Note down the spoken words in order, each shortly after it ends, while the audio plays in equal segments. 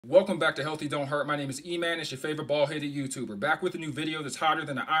Welcome back to Healthy Don't Hurt. My name is E-Man. It's your favorite bald-headed YouTuber. Back with a new video that's hotter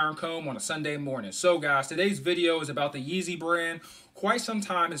than an iron comb on a Sunday morning. So guys, today's video is about the Yeezy brand. Quite some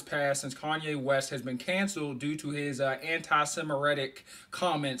time has passed since Kanye West has been canceled due to his anti-Semitic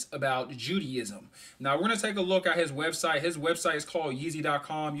comments about Judaism. Now we're going to take a look at his website. His website is called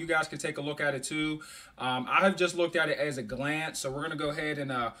Yeezy.com. You guys can take a look at it too. I have just looked at it as a glance. So we're going to go ahead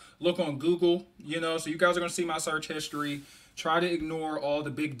and look on Google, so you guys are going to see my search history. Try to ignore all the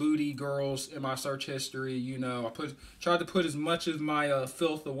big booty girls in my search history. Tried to put as much of my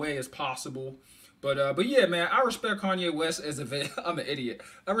filth away as possible. But yeah, man, I respect Kanye West as I'm an idiot.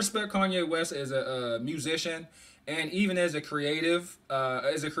 I respect Kanye West as a musician and even as a creative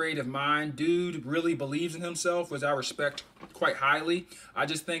mind. Dude really believes in himself, which I respect quite highly. I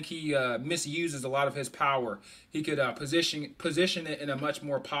just think he misuses a lot of his power. He could position it in a much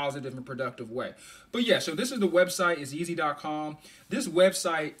more positive and productive way. But yeah, so this is the website, is Yeezy.com. This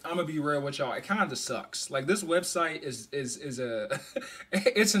website, I'm gonna be real with y'all, it kind of sucks. Like, this website is a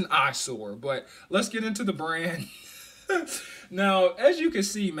it's an eyesore. But let's get into the brand. Now, as you can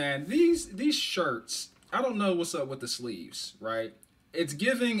see, man, these shirts, I don't know what's up with the sleeves, right? It's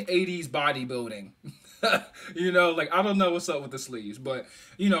giving 80s bodybuilding. Like, I don't know what's up with the sleeves, but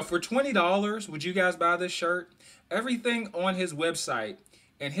for $20, would you guys buy this shirt? Everything on his website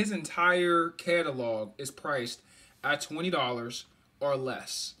and his entire catalog is priced at $20 or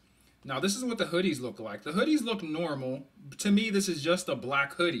less. Now, this is what the hoodies look like. The hoodies look normal. To me, this is just a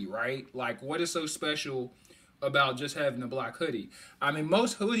black hoodie, right? Like, what is so special about just having a black hoodie? I mean,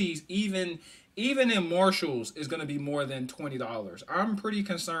 most hoodies, even in Marshalls, is going to be more than $20. I'm pretty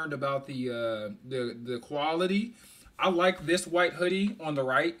concerned about the quality. I like this white hoodie on the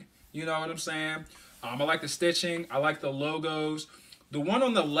right. You know what I'm saying? I like the stitching. I like the logos. The one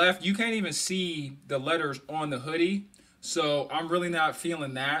on the left, you can't even see the letters on the hoodie. So I'm really not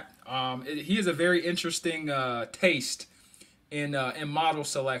feeling that. He has a very interesting taste in model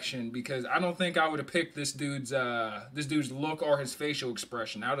selection, because I don't think I would have picked this dude's look or his facial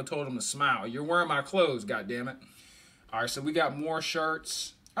expression. I would have told him to smile. You're wearing my clothes, goddammit. All right, so we got more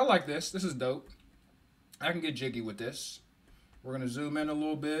shirts. I like this. This is dope. I can get jiggy with this. We're gonna zoom in a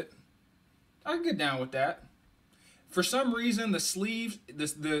little bit. I can get down with that. For some reason, the sleeves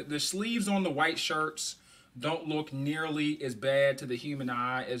on the white shirts don't look nearly as bad to the human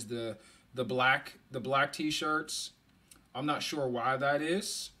eye as the black t-shirts. I'm not sure why that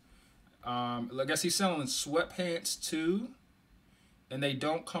is. I guess he's selling sweatpants too, and they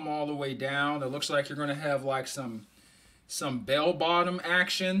don't come all the way down. It looks like you're gonna have like some bell bottom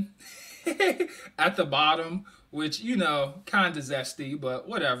action at the bottom, which kind of zesty, but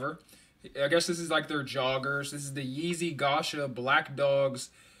whatever. I guess this is like their joggers. This is the Yeezy Gosha Black Dogs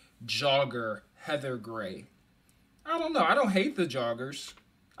Jogger Heather Gray. I don't know. I don't hate the joggers.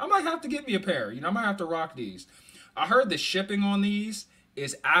 I might have to get me a pair. I might have to rock these. I heard the shipping on these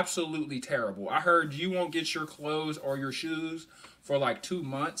is absolutely terrible. I heard you won't get your clothes or your shoes for like 2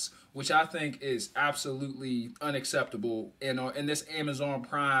 months, which I think is absolutely unacceptable in this Amazon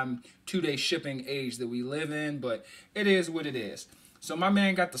Prime 2-day shipping age that we live in. But it is what it is. So my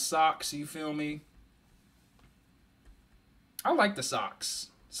man got the socks, you feel me? I like the socks.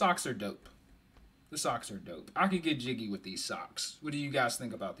 Socks are dope. The socks are dope. I could get jiggy with these socks. What do you guys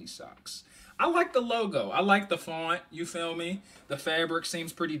think about these socks? I like the logo. I like the font, you feel me? The fabric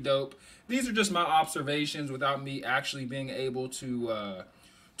seems pretty dope. These are just my observations without me actually being able to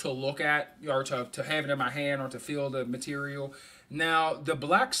look at, or to have it in my hand, or to feel the material. Now, the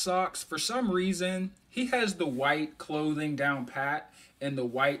black socks, for some reason, he has the white clothing down pat and the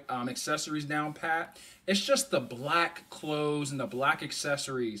white accessories down pat. It's just the black clothes and the black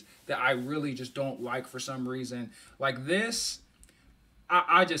accessories that I really just don't like for some reason. Like this,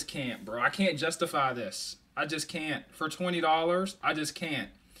 I just can't, bro. I can't justify this. I just can't. For $20, I just can't.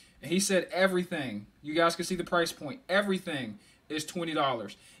 And he said everything. You guys can see the price point. Everything is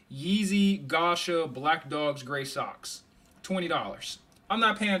 $20. Yeezy Gosha Black Dogs Gray Socks. $20. I'm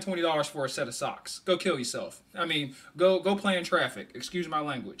not paying $20 for a set of socks. Go kill yourself. I mean, go play in traffic. Excuse my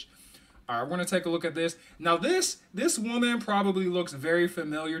language. All right, we're going to take a look at this. Now, this woman probably looks very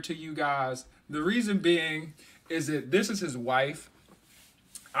familiar to you guys. The reason being is that this is his wife.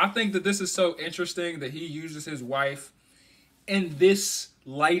 I think that this is so interesting that he uses his wife in this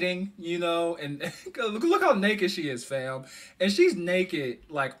lighting, and look how naked she is, fam. And she's naked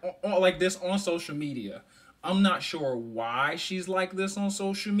like this on social media. I'm not sure why she's like this on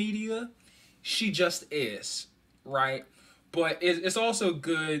social media. She just is, right? But it's also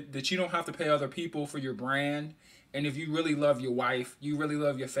good that you don't have to pay other people for your brand. And if you really love your wife, you really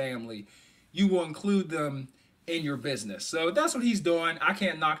love your family, you will include them in your business. So that's what he's doing. I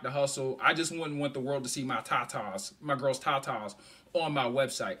can't knock the hustle. I just wouldn't want the world to see my tatas, my girl's tatas on my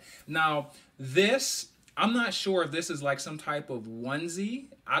website. Now, this, I'm not sure if this is like some type of onesie.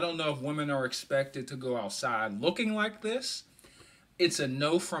 I don't know if women are expected to go outside looking like this. It's a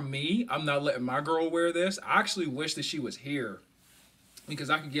no from me. I'm not letting my girl wear this. I actually wish that she was here because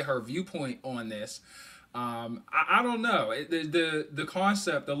I could get her viewpoint on this. I don't know. The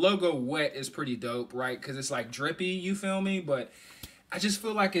concept, the logo wet is pretty dope, right? Because it's like drippy, you feel me? But I just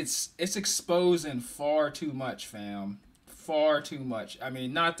feel like it's exposing far too much, fam. Far too much. I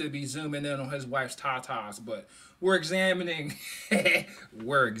mean, not to be zooming in on his wife's tatas, but we're examining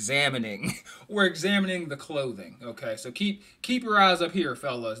we're examining the clothing. Okay, so keep your eyes up here,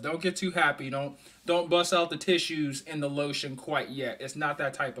 fellas. Don't get too happy. Don't bust out the tissues and the lotion quite yet. It's not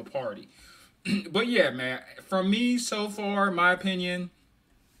that type of party. But yeah, man, from me so far, my opinion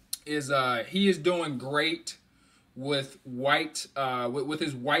is he is doing great with white with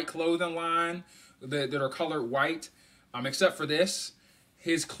his white clothing line that are colored white. Except for this,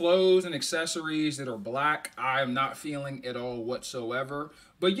 his clothes and accessories that are black, I am not feeling at all whatsoever.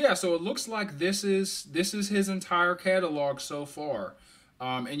 But yeah, so it looks like this is his entire catalog so far.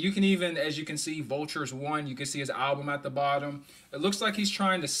 And you can even, as you can see, Vultures 1, you can see his album at the bottom. It looks like he's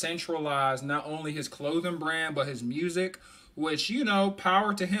trying to centralize not only his clothing brand, but his music, which, you know,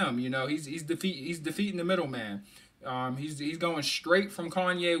 power to him. You know, he's defeating the middleman. He's going straight from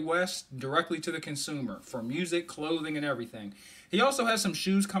Kanye West directly to the consumer for music, clothing, and everything. He also has some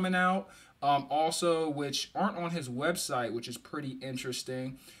shoes coming out, also, which aren't on his website, which is pretty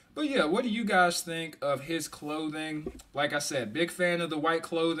interesting. But yeah, what do you guys think of his clothing? Like I said, big fan of the white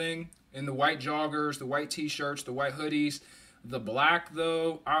clothing and the white joggers, the white t-shirts, the white hoodies. The black,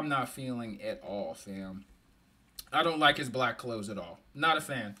 though, I'm not feeling at all, fam. I don't like his black clothes at all. Not a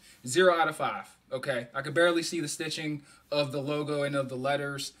fan. 0 out of 5. Okay, I could barely see the stitching of the logo and of the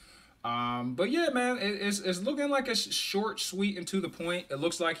letters. But yeah, man, it's looking like it's short, sweet, and to the point. It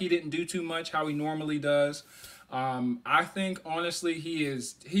looks like he didn't do too much how he normally does. I think honestly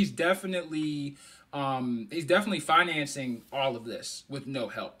he's definitely financing all of this with no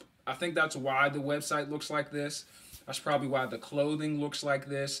help. I think that's why the website looks like this. That's probably why the clothing looks like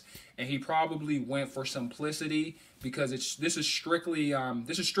this, and he probably went for simplicity because this is strictly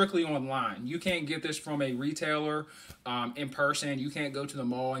online. You can't get this from a retailer in person. You can't go to the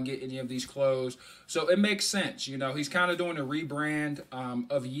mall and get any of these clothes. So it makes sense. You know, he's kind of doing a rebrand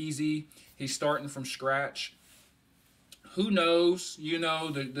of Yeezy. He's starting from scratch. Who knows? You know,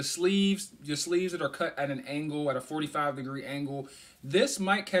 the sleeves that are cut at an angle, at a 45-degree angle, this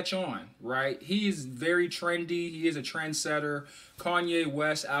might catch on, right? He is very trendy. He is a trendsetter. Kanye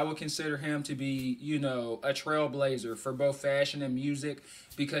West, I would consider him to be, you know, a trailblazer for both fashion and music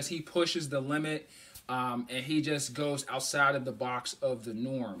because he pushes the limit. And he just goes outside of the box of the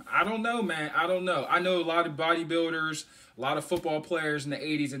norm. I don't know, man. I don't know. I know a lot of bodybuilders, a lot of football players in the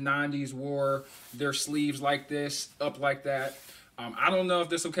 80s and 90s wore their sleeves like this, up like that. I don't know if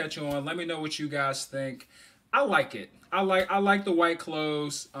this will catch on. Let me know what you guys think. I like it. I like the white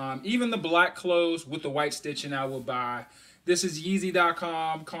clothes. Even the black clothes with the white stitching I will buy. This is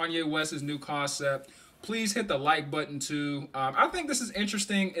Yeezy.com, Kanye West's new concept. Please hit the like button too. I think this is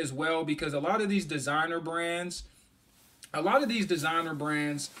interesting as well because a lot of these designer brands,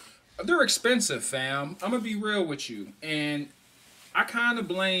 they're expensive, fam. I'm going to be real with you. And I kind of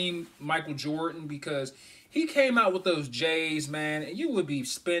blame Michael Jordan because he came out with those J's, man, and you would be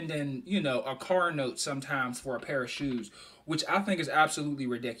spending, you know, a car note sometimes for a pair of shoes, which I think is absolutely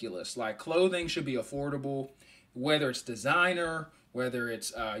ridiculous. Like, clothing should be affordable, whether it's designer, whether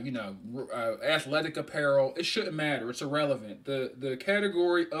it's athletic apparel. It shouldn't matter. It's irrelevant. The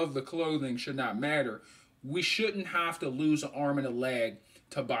category of the clothing should not matter. We shouldn't have to lose an arm and a leg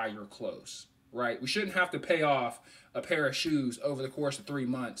to buy your clothes, right? We shouldn't have to pay off a pair of shoes over the course of 3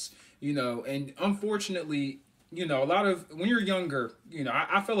 months, you know. And unfortunately, you know, a lot of, when you're younger, you know,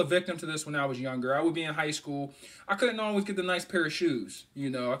 I fell a victim to this when I was younger. I would be in high school. I couldn't always get the nice pair of shoes. You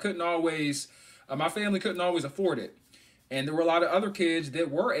know, I couldn't always, my family couldn't always afford it. And there were a lot of other kids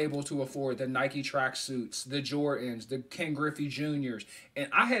that were able to afford the Nike tracksuits, the Jordans, the Ken Griffey Juniors. And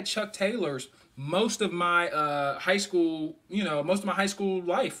I had Chuck Taylors most of my high school, you know, most of my high school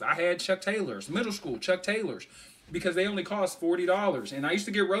life. I had Chuck Taylors, middle school Chuck Taylors, because they only cost $40. And I used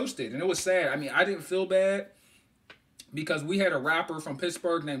to get roasted, and it was sad. I mean, I didn't feel bad because we had a rapper from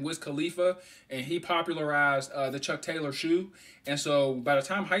Pittsburgh named Wiz Khalifa, and he popularized the Chuck Taylor shoe. And so by the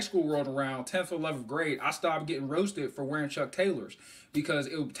time high school rolled around, 10th or 11th grade, I stopped getting roasted for wearing Chuck Taylors because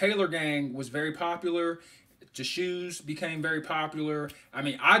Taylor Gang was very popular. the shoes became very popular. I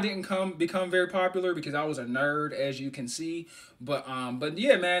mean, I didn't become very popular because I was a nerd, as you can see. But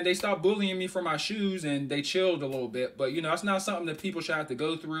yeah, man, they stopped bullying me for my shoes and they chilled a little bit. But you know, it's not something that people should have to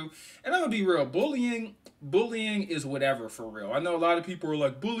go through. And I'm gonna be real, bullying is whatever for real. I know a lot of people are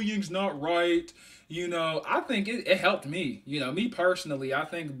like, bullying's not right. You know, I think it helped me. You know, me personally, I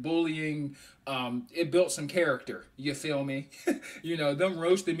think bullying, it built some character. You feel me? You know, them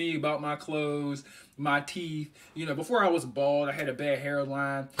roasting me about my clothes, my teeth. You know, before I was bald, I had a bad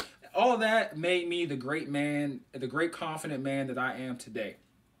hairline. All that made me the great man, the great confident man that I am today.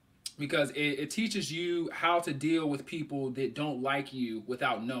 Because it teaches you how to deal with people that don't like you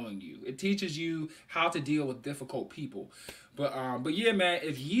without knowing you. It teaches you how to deal with difficult people. But yeah, man,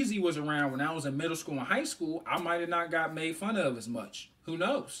 if Yeezy was around when I was in middle school and high school, I might have not got made fun of as much. Who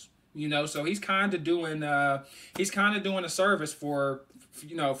knows? You know, so he's kind of doing a service for,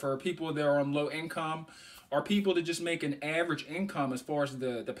 you know, for people that are on low income, or people that just make an average income as far as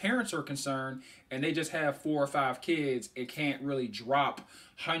the parents are concerned, and they just have 4 or 5 kids and can't really drop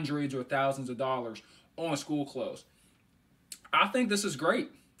hundreds or thousands of dollars on school clothes. I think this is great.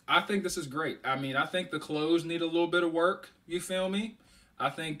 I think this is great. I mean, I think the clothes need a little bit of work. You feel me? I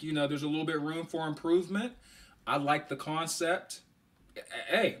think, you know, there's a little bit room for improvement. I like the concept.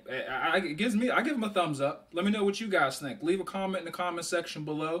 Hey, I give them a thumbs up. Let me know what you guys think. Leave a comment in the comment section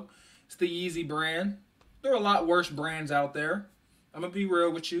below. It's the Yeezy brand. There are a lot worse brands out there. I'm going to be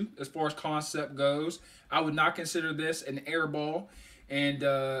real with you as far as concept goes. I would not consider this an airball. And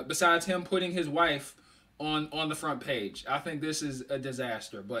besides him putting his wife on the front page, I think this is a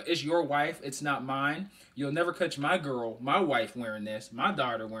disaster. But it's your wife. It's not mine. You'll never catch my wife wearing this, my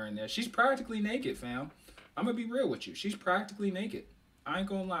daughter wearing this. She's practically naked, fam. I'm going to be real with you. She's practically naked. I ain't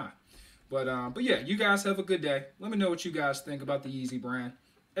going to lie. But yeah, you guys have a good day. Let me know what you guys think about the Yeezy brand.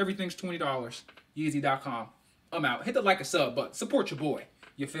 Everything's $20. Yeezy.com. I'm out. Hit the like and sub button. Support your boy.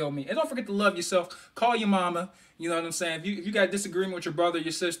 You feel me? And don't forget to love yourself. Call your mama. You know what I'm saying? If you got a disagreement with your brother,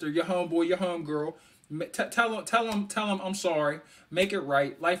 your sister, your homeboy, your homegirl, tell them I'm sorry. Make it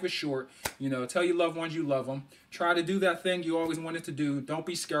right. Life is short. You know, tell your loved ones you love them. Try to do that thing you always wanted to do. Don't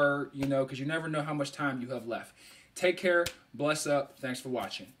be scared, you know, because you never know how much time you have left. Take care. Bless up. Thanks for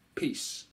watching. Peace.